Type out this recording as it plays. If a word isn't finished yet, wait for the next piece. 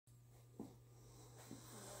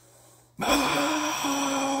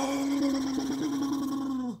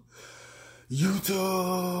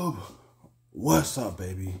YouTube, what's up,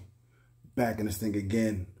 baby? Back in this thing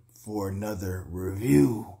again for another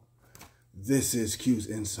review. This is Q's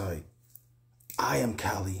Insight. I am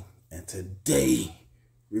Callie, and today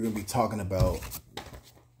we're gonna be talking about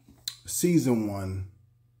Season 1,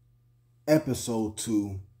 Episode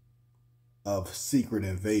 2 of Secret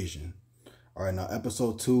Invasion. All right, now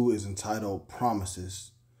Episode 2 is entitled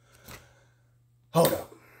Promises. Hold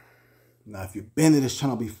up. Now, if you've been to this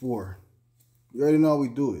channel before, you already know how we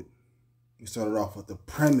do it. We started off with the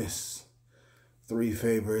premise, 3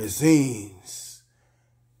 favorite scenes,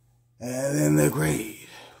 and then the grade.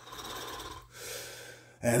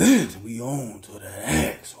 And then we on to the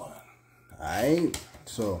next one. Alright?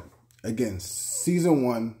 So, again, Season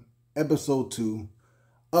 1, Episode 2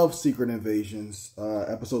 of Secret Invasions.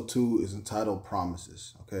 Episode 2 is entitled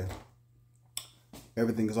Promises. Okay?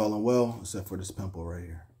 Everything is all in well, except for this pimple right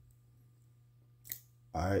here.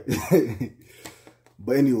 Alright.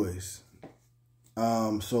 But anyways,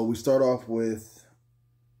 so we start off with,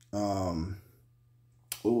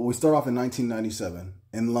 we start off in 1997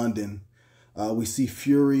 in London. We see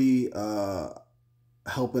Fury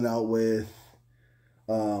helping out with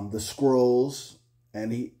the Skrulls,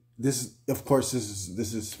 and this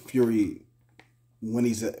is Fury when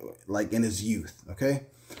he's like in his youth, okay?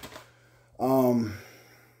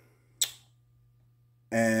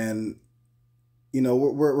 And you know,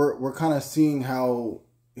 we're kind of seeing how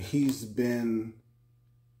he's been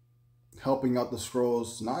helping out the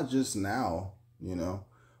Skrulls, not just now, you know,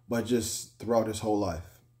 but just throughout his whole life,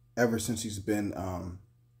 ever since he's been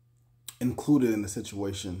included in the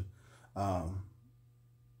situation,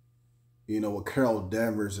 you know, with Carol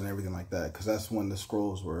Danvers and everything like that, because that's when the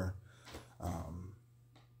Skrulls were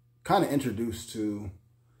kind of introduced to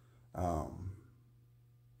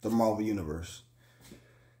the Marvel Universe.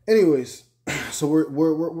 Anyways, so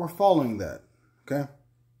we're following that, okay?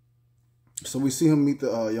 So we see him meet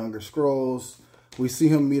the younger Skrulls. We see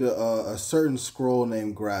him meet a certain Skrull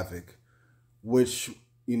named Gravik, which,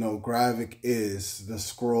 you know, Gravik is the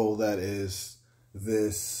Skrull that is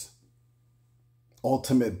this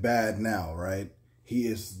ultimate bad now, right? He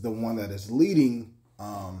is the one that is leading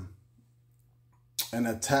an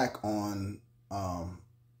attack on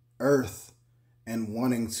Earth and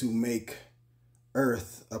wanting to make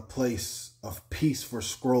Earth a place of peace for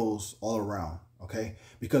Skrulls all around, okay?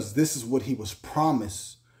 Because this is what he was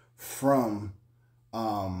promised from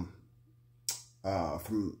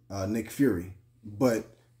Nick Fury, but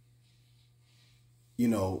you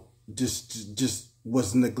know, just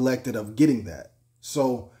was neglected of getting that.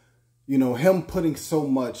 So, you know, him putting so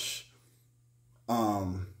much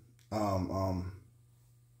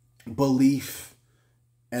belief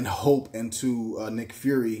and hope into Nick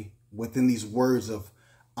Fury within these words of,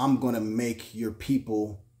 I'm going to make your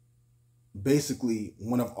people basically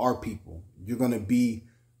one of our people. You're going to be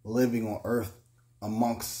living on Earth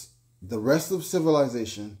amongst the rest of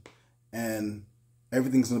civilization, and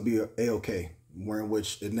everything's going to be a-okay, where in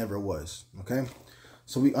which it never was. Okay?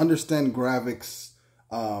 So we understand Gravik's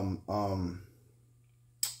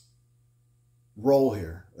role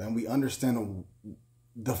here, and we understand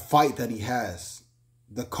the fight that he has.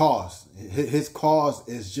 The cause, his cause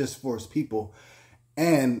is just for his people.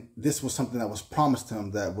 And this was something that was promised to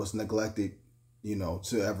him that was neglected, you know,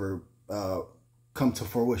 to ever come to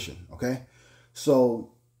fruition. Okay.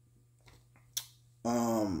 So,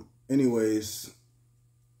 anyways,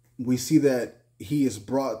 we see that he is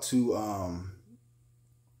brought to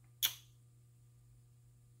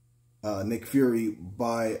Nick Fury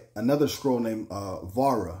by another Skrull named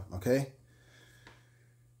Vara. Okay.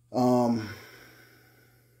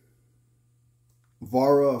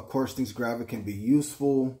 Vara, of course, thinks Gravik can be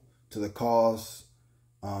useful to the cause.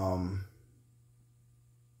 And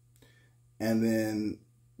then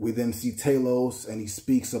we then see Talos, and he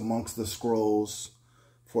speaks amongst the Skrulls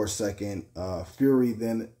for a second. Fury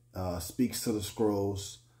then speaks to the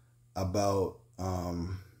Skrulls about,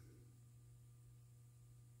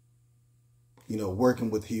 you know,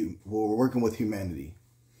 working with humanity.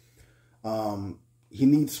 He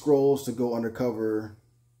needs Skrulls to go undercover.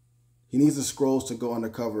 He needs the Skrulls to go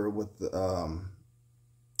undercover with,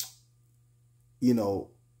 you know,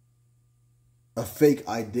 a fake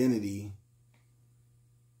identity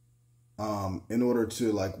in order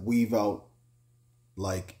to, like, weave out,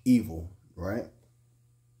 like, evil, right?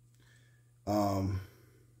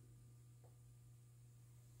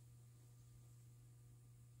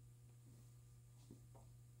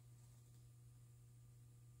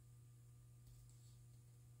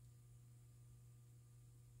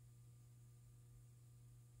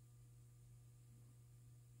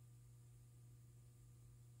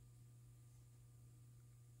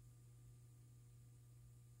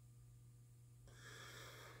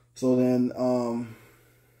 So then,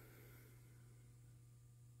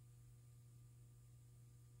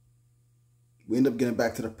 we end up getting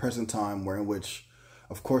back to the present time, where in which,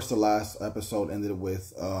 of course, the last episode ended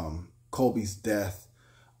with Colby's death,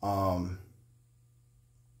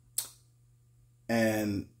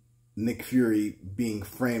 and Nick Fury being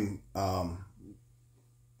framed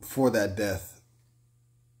for that death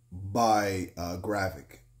by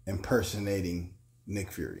Gravik impersonating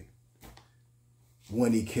Nick Fury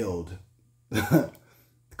when he killed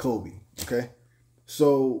Colby. Okay,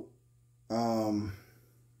 so from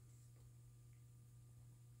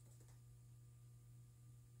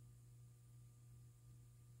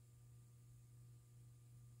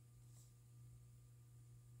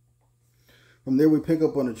there we pick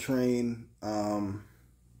up on a train.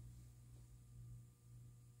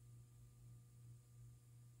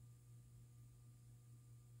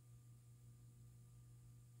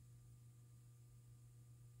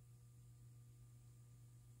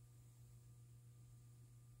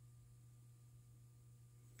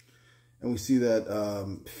 And we see that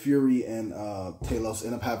Fury and Talos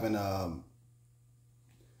end up having a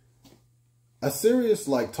serious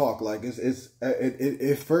like talk. Like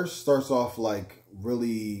it first starts off like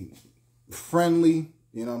really friendly,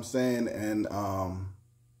 you know what I'm saying, and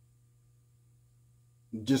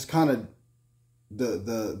just kind of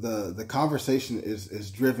the conversation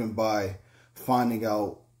is driven by finding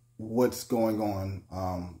out what's going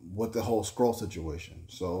on with the whole scroll situation.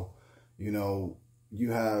 So, you know, you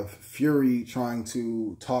have Fury trying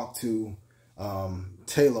to talk to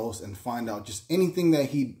Talos and find out just anything that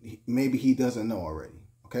maybe he doesn't know already.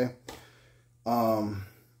 Okay. And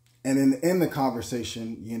in the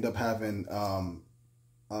conversation, you end up having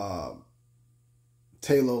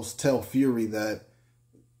Talos tell Fury that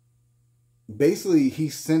basically he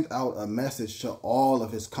sent out a message to all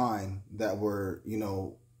of his kind that were, you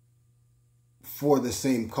know, for the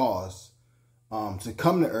same cause, to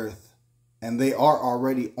come to Earth, and they are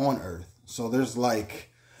already on Earth. So there's like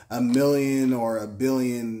 1 million or 1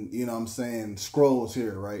 billion, you know what I'm saying, scrolls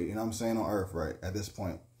here, right? You know what I'm saying, on Earth, right, at this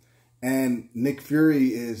point. And Nick Fury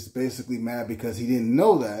is basically mad because he didn't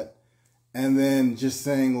know that. And then just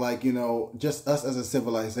saying, like, you know, just us as a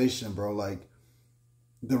civilization, bro, like,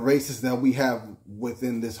 the races that we have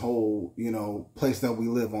within this whole, you know, place that we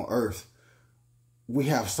live on Earth, we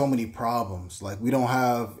have so many problems. Like, we don't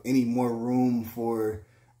have any more room for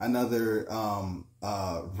another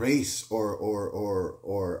race or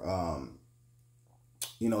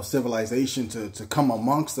you know, civilization to come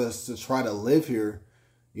amongst us to try to live here,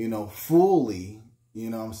 you know, fully, you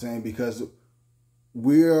know what I'm saying? Because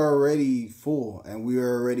we're already full and we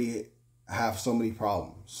already have so many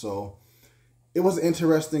problems. So it was an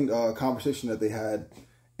interesting conversation that they had.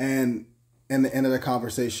 And in the end of the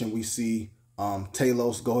conversation, we see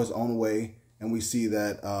Talos go his own way, and we see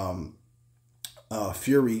that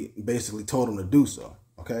Fury basically told him to do so.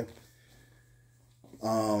 Okay.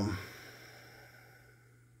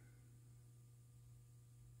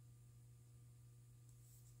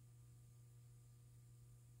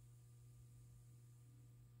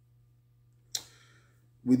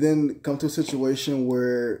 We then come to a situation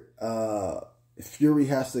where Fury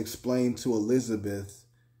has to explain to Elizabeth,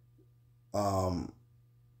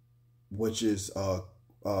 which is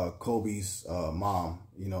Colby's mom,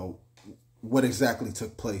 you know, what exactly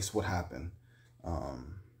took place, what happened.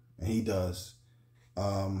 And he does.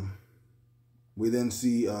 We then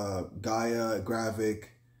see Gaia, Gravik,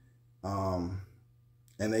 and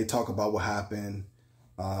they talk about what happened.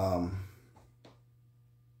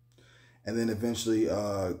 And then eventually,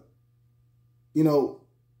 you know,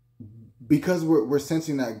 because we're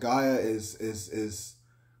sensing that Gaia is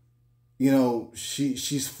you know,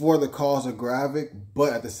 she's for the cause of Gravik,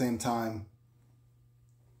 but at the same time,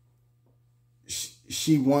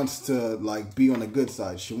 she wants to like be on the good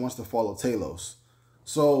side. She wants to follow Talos.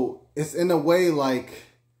 So it's in a way like,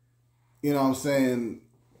 you know what I'm saying,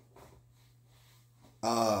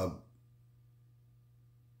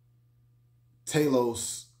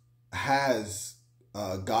 Talos has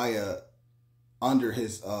Gaia under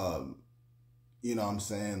his you know what I'm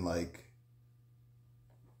saying, like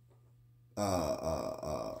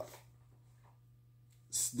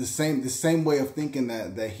the same way of thinking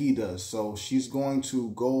that he does. So she's going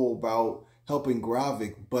to go about helping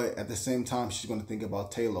Gravik, but at the same time she's going to think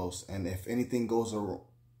about Talos, and if anything goes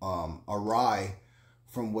awry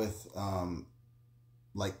from with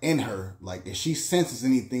like in her, like if she senses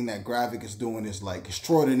anything that Gravik is doing is like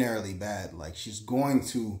extraordinarily bad, like she's going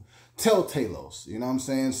to tell Talos, you know what I'm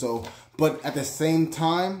saying? So, but at the same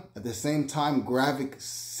time, Gravik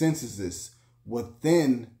senses this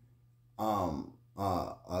within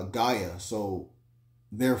Gaia. So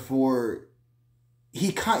therefore,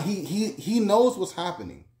 he knows what's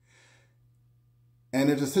happening. And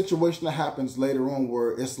there's a situation that happens later on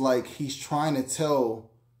where it's like he's trying to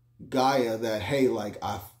tell Gaia that, hey,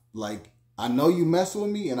 I know you mess with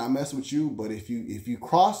me and I mess with you, but if you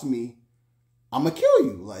cross me, I'm gonna kill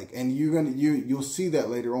you. Like, and you'll see that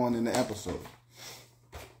later on in the episode.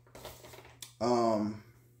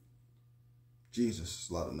 Jesus,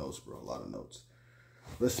 a lot of notes, bro. A lot of notes.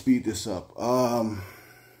 Let's speed this up.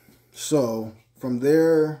 So from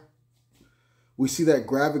there, we see that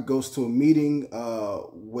Gravik goes to a meeting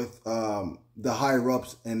with the higher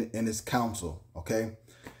ups and his council. Okay,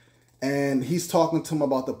 and he's talking to him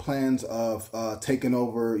about the plans of taking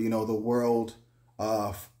over, the world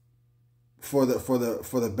for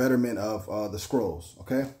the betterment of the Skrulls.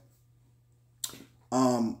 Okay.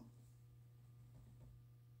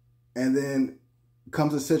 And then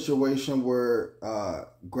comes a situation where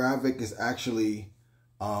Gravik is actually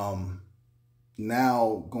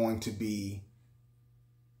now going to be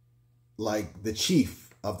like the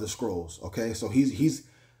chief of the Skrulls. Okay, so he's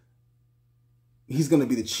going to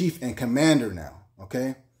be the chief and commander now.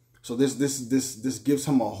 Okay, so this gives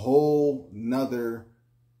him a whole nother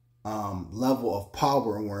level of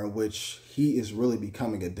power, in which he is really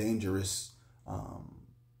becoming a dangerous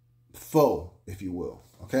foe, if you will.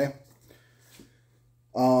 Okay.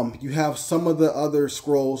 You have some of the other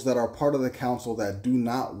Skrulls that are part of the council that do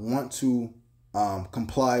not want to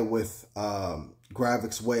comply with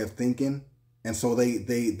Gravik's way of thinking, and so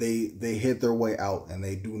they hit their way out, and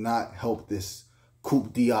they do not help this Coup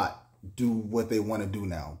Diat do what they want to do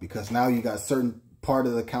now, because now you got certain part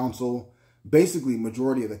of the council, basically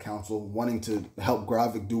majority of the council, wanting to help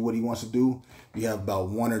Gravik do what he wants to do. You have about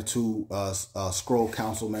one or two Skrull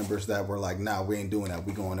council members that were like, nah, we ain't doing that.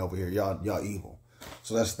 We going over here. Y'all evil.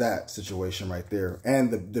 So that's that situation right there.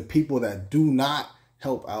 And the people that do not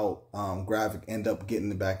help out Gravik end up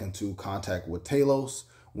getting back into contact with Talos,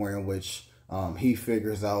 in which he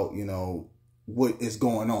figures out, what is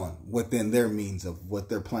going on within their means of what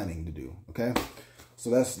they're planning to do. Okay, so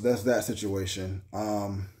that's that situation.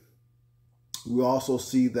 We also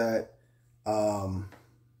see that,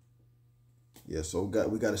 yeah. So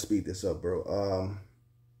we got to speed this up, bro.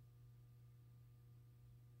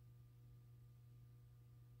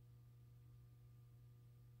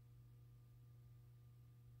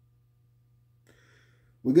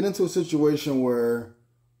 We get into a situation where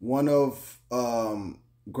one of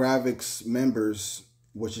Gravik's members,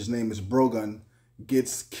 which his name is Brogan,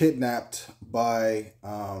 gets kidnapped by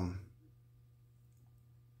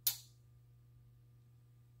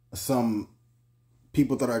some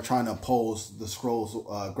people that are trying to oppose the Skrulls,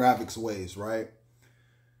 Gravik's ways, right?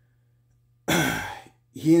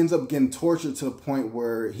 He ends up getting tortured to the point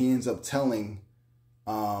where he ends up telling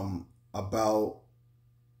about,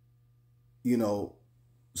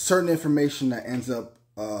 certain information that ends up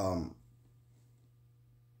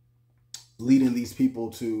leading these people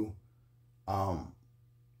to,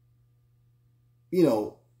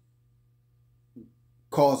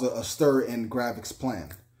 cause a stir in Gravik's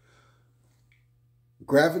plan.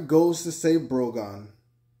 Gravik goes to save Brogan,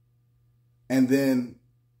 and then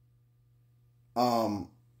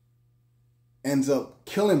ends up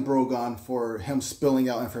killing Brogan for him spilling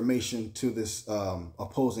out information to this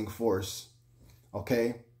opposing force.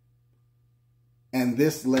 Okay, and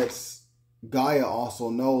this lets Gaia also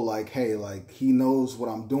know, like, hey, like, he knows what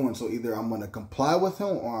I'm doing, so either I'm going to comply with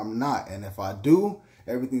him or I'm not. And if I do,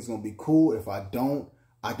 everything's going to be cool. If I don't,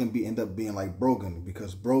 I can end up being like Brogan,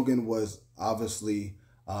 because Brogan was obviously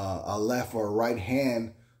a left or a right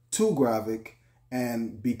hand to Gravik,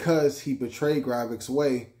 and because he betrayed Gravik's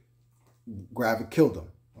way, Gravik killed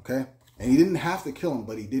him. Okay, and he didn't have to kill him,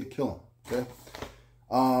 but he did kill him. Okay.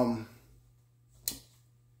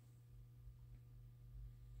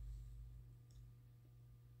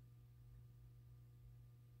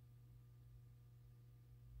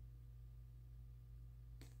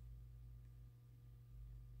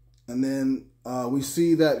 And then we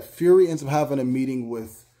see that Fury ends up having a meeting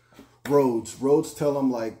with Rhodes. Rhodes tell him,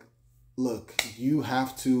 like, look, you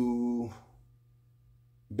have to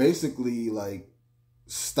basically, like,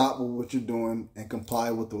 stop with what you're doing and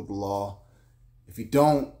comply with the law. If you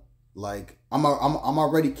don't, like, I'm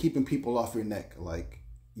already keeping people off your neck. Like,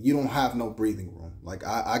 you don't have no breathing room. Like,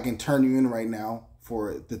 I can turn you in right now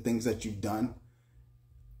for the things that you've done.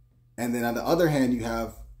 And then on the other hand, you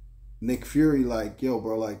have Nick Fury, like, yo,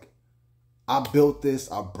 bro, like, I built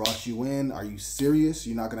this. I brought you in. Are you serious?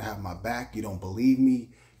 You're not going to have my back. You don't believe me.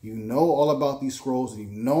 You know all about these Skrulls, and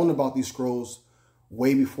you've known about these Skrulls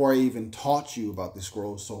way before I even taught you about these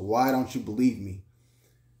Skrulls. So why don't you believe me?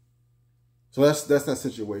 So that's that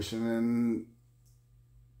situation, and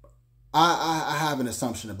I have an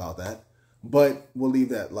assumption about that, but we'll leave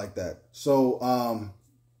that like that. So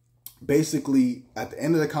basically, at the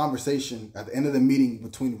end of the conversation, at the end of the meeting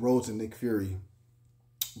between Rhodes and Nick Fury,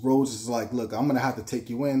 Rhodes is like, "Look, I'm gonna have to take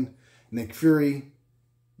you in." Nick Fury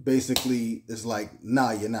basically is like,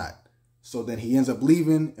 "Nah, you're not." So then he ends up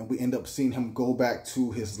leaving, and we end up seeing him go back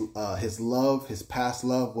to his love, his past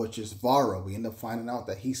love, which is Vara. We end up finding out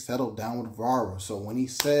that he settled down with Vara. So when he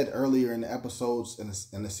said earlier in the episodes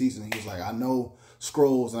in the season, he was like, "I know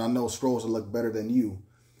Skrulls, and I know Skrulls will look better than you."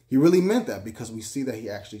 He really meant that, because we see that he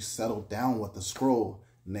actually settled down with a Skrull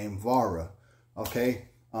named Vara, okay,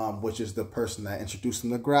 which is the person that introduced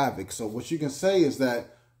him to Gravik. So what you can say is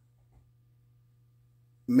that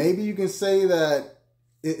maybe you can say that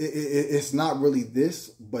it's not really this,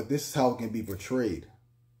 but this is how it can be portrayed.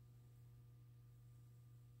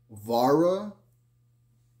 Vara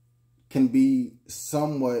can be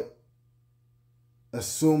somewhat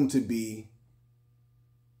assumed to be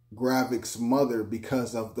Gravik's mother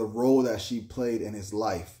because of the role that she played in his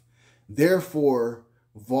life. Therefore,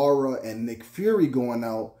 Vara and Nick Fury going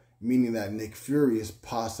out, meaning that Nick Fury is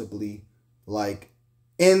possibly, like,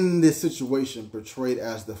 in this situation, portrayed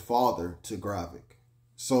as the father to Gravik.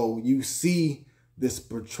 So you see this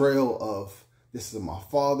portrayal of, this is my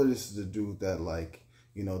father, this is the dude that, like,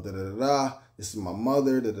 you know, da-da-da-da, this is my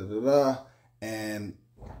mother, da-da-da-da, and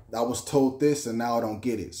I was told this and now I don't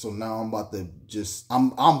get it. So now I'm about to just,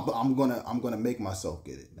 I'm gonna make myself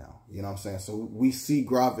get it now. You know what I'm saying? So we see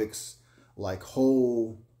Gravik's, like,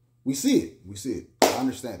 whole, we see it. I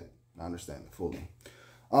understand it fully.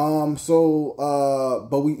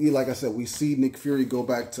 But we, like I said, we see Nick Fury go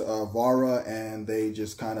back to Vara, and they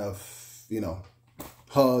just kind of, you know,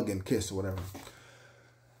 hug and kiss or whatever.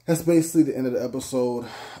 That's basically the end of the episode.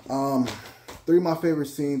 Three of my favorite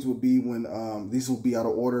scenes would be when, these will be out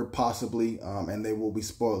of order possibly, and they will be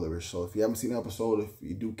spoilers. So if you haven't seen the episode, if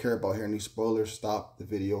you do care about hearing these spoilers, stop the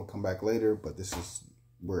video, come back later. But this is,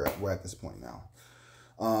 we're at this point now.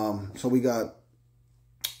 So we got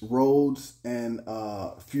Rhodes and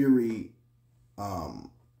Fury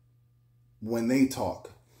when they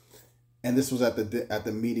talk, and this was at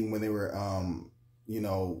the meeting when they were you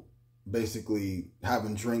know, basically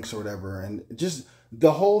having drinks or whatever, and just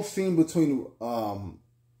the whole scene between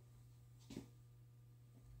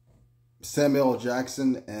Samuel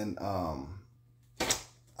Jackson and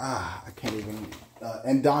I can't even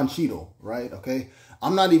and Don Cheadle, right? Okay,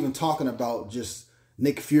 I'm not even talking about just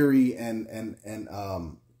Nick Fury and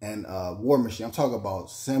War Machine. I'm talking about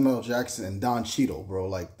Samuel Jackson and Don Cheadle, bro.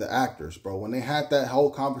 Like, the actors, bro. When they had that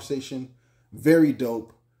whole conversation, very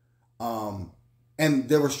dope. And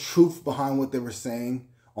there was truth behind what they were saying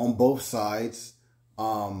on both sides.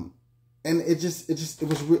 And it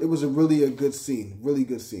was a really good scene, really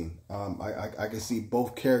good scene. I could see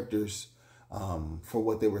both characters for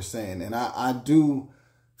what they were saying, and I do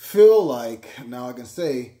feel like, now I can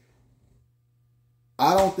say,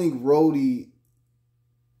 I don't think Rhodey,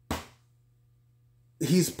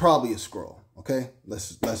 he's probably a Skrull. Okay,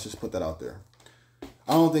 let's just put that out there.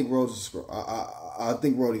 I don't think Rhodes is a Skrull. I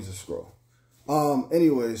think Rhodey's a Skrull.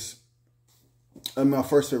 Anyways, my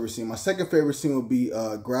first favorite scene. My second favorite scene would be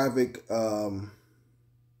Gravik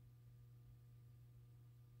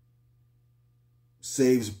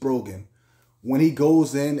saves Brogan. When he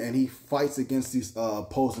goes in and he fights against these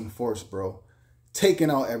opposing force, bro.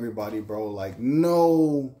 Taking out everybody, bro. Like,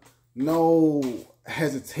 no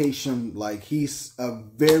hesitation. Like, he's a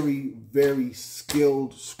very, very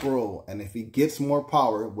skilled Skrull. And if he gets more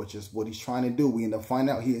power, which is what he's trying to do, we end up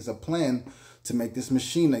finding out he has a plan to make this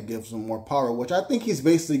machine that gives him more power, which I think he's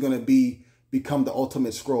basically going to become the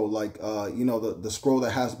ultimate Skrull. Like, you know, the Skrull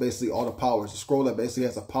that has basically all the powers. The Skrull that basically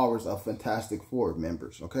has the powers of Fantastic Four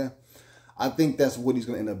members, okay? I think that's what he's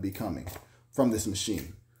going to end up becoming from this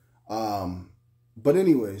machine. But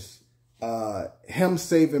anyways, him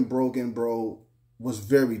saving Brogan, bro, was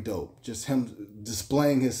very dope. Just him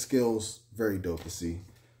displaying his skills, very dope to see.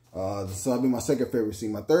 So that'll be my second favorite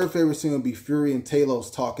scene. My third favorite scene would be Fury and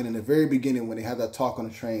Talos talking in the very beginning when they had that talk on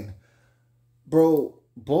the train. Bro,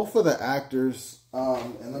 both of the actors,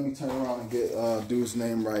 and let me turn around and get dude's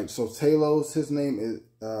name right. So Talos, his name is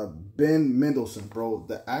Ben Mendelsohn, bro.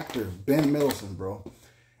 The actor, Ben Mendelsohn, bro.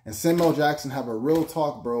 And Samuel Jackson have a real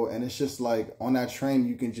talk, bro. And it's just like, on that train,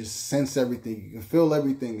 you can just sense everything. You can feel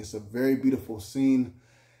everything. It's a very beautiful scene.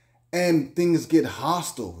 And things get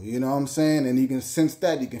hostile, you know what I'm saying? And you can sense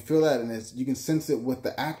that, you can feel that, and you can sense it with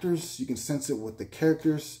the actors, you can sense it with the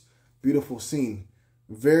characters. Beautiful scene.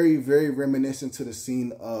 Very, very reminiscent to the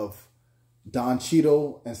scene of Don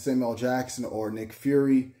Cheadle and Samuel Jackson, or Nick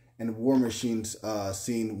Fury and War Machine's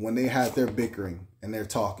scene when they had their bickering and they're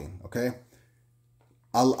talking. Okay,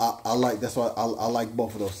 I like, that's why I like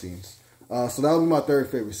both of those scenes. So that would be my third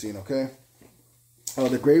favorite scene. Okay.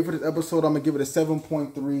 The grade for this episode, I'm gonna give it a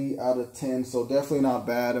 7.3 out of 10. So definitely not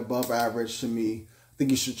bad, above average to me. I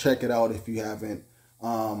think you should check it out if you haven't.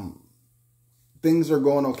 Things are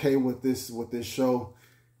going okay with this show.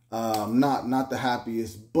 Not the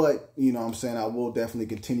happiest, but you know what I'm saying, I will definitely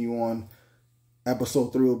continue on.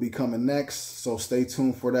 Episode 3 will be coming next, so stay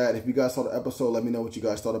tuned for that. If you guys saw the episode, let me know what you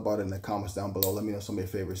guys thought about it in the comments down below. Let me know some of your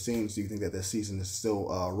favorite scenes. Do you think that this season is still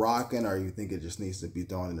rocking, or you think it just needs to be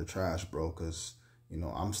thrown in the trash, bro? Because, you know,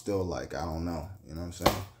 I'm still like, I don't know. You know what I'm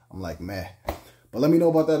saying? I'm like, meh. But let me know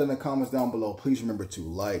about that in the comments down below. Please remember to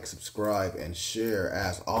like, subscribe, and share.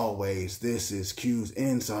 As always, this is Q's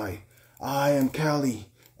Insight. I am Cali,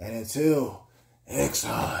 and until next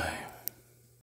time.